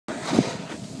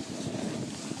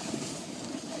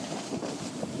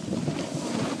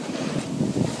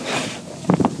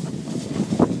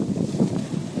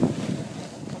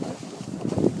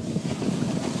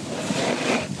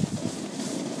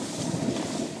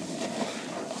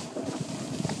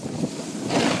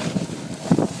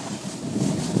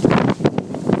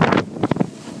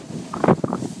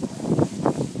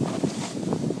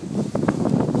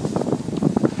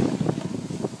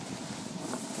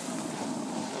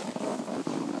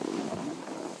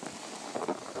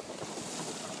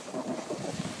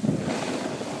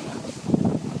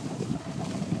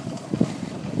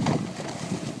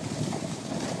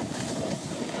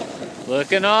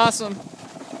Looking awesome.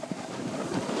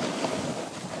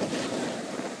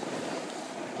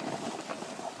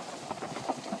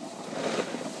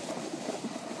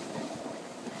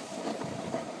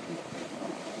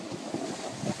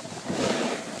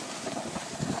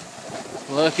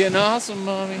 Looking awesome,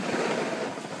 Mommy.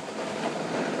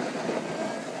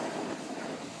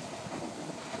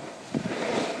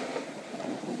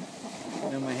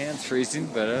 Now my hand's freezing,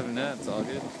 but other than that, it's all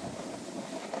good.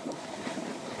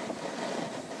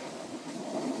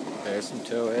 There's some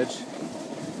toe edge.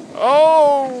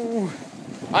 Oh!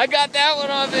 I got that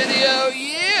one on video,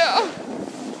 yeah!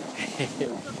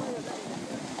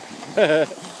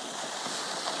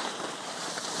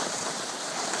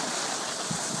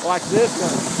 Watch this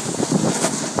one.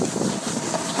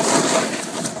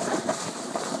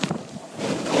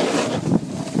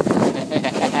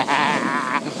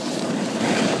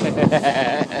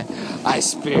 I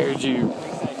spared you.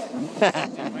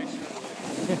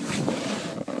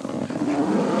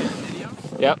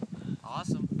 Yep.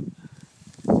 Awesome.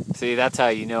 See, that's how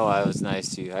you know I was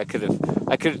nice to you. I could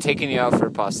have taken you out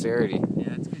for posterity. Yeah,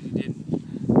 that's because you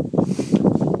didn't.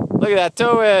 Look at that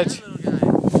toe edge. That little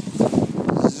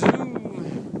guy.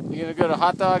 Zoom. You gonna go to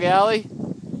Hot Dog Alley?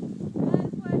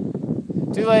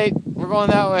 Too late. We're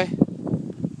going that way.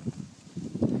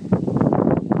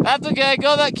 That's okay.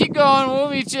 Go that. Keep going. We'll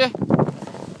meet you.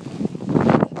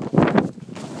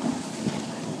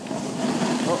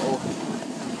 Uh-oh.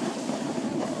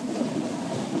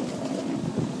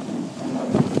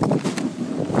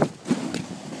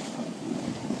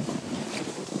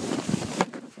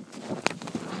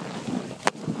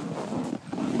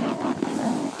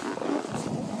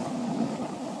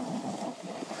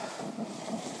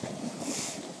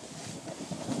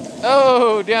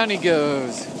 Oh, down he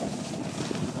goes.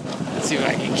 Let's see if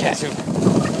I can catch him.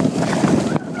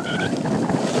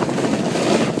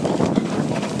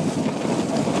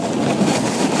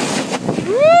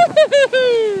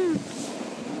 Woo-hoo-hoo!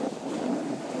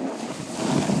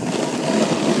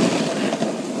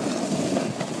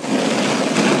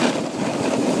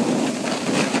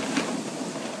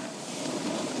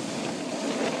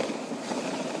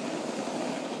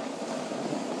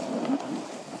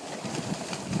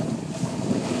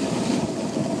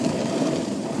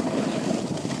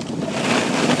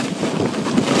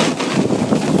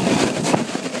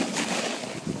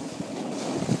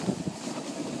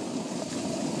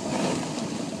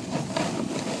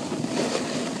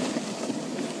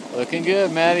 Looking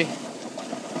good, Maddie.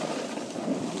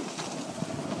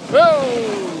 Whoa!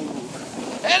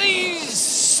 And he's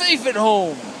safe at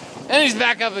home. And he's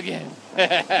back up again.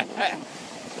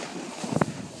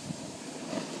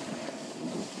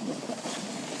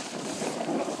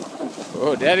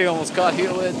 Oh, Daddy almost caught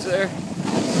heel edge there.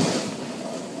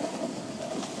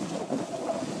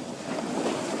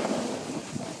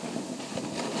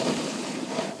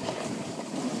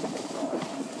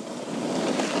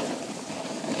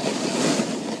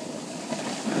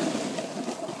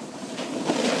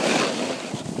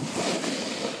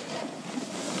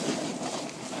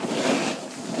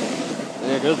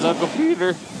 There goes Uncle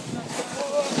Peter.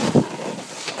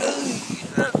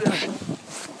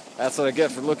 That's what I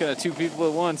get for looking at two people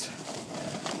at once.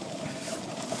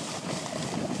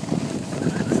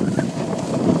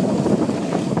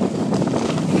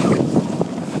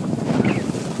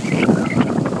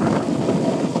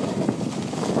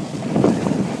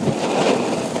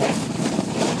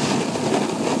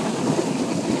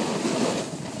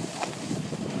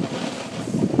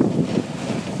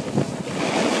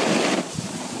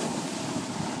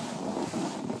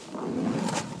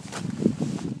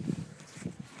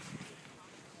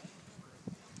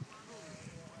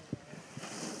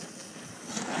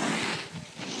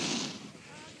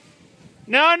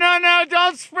 No, no, no,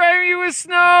 don't spray me with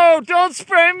snow! Don't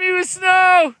spray me with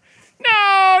snow!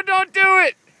 No, don't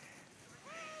do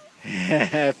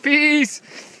it! Peace!